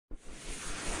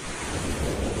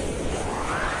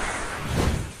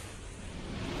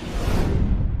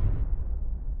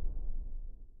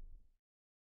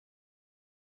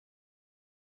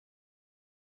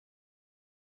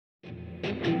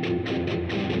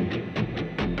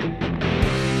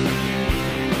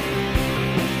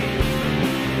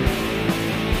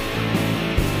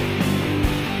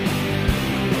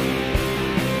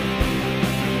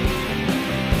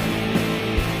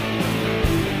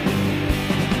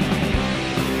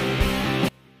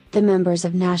The members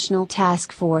of National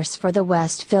Task Force for the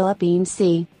West Philippine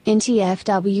Sea,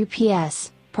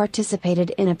 NTF-WPS,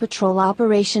 participated in a patrol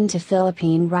operation to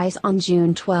Philippine Rise on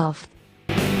June 12.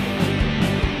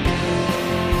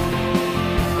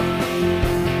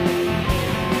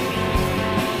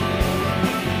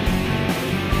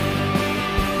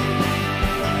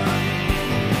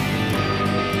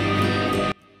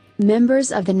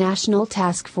 Members of the National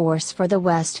Task Force for the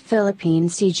West Philippine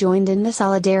Sea joined in the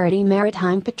Solidarity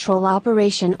Maritime Patrol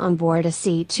operation on board a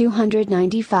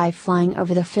C-295 flying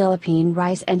over the Philippine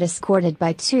Rise and escorted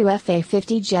by two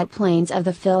FA-50 jet planes of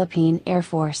the Philippine Air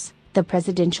Force, the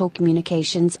Presidential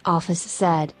Communications Office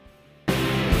said.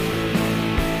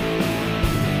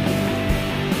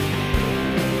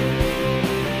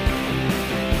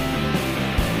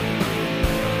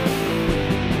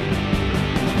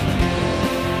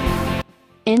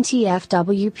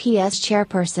 NTF-WPS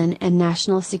Chairperson and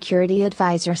National Security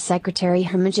Advisor Secretary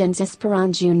Hermogenes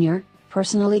Esperon Jr.,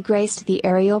 personally graced the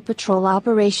aerial patrol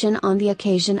operation on the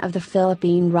occasion of the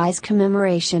Philippine Rise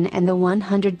commemoration and the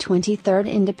 123rd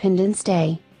Independence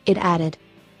Day, it added.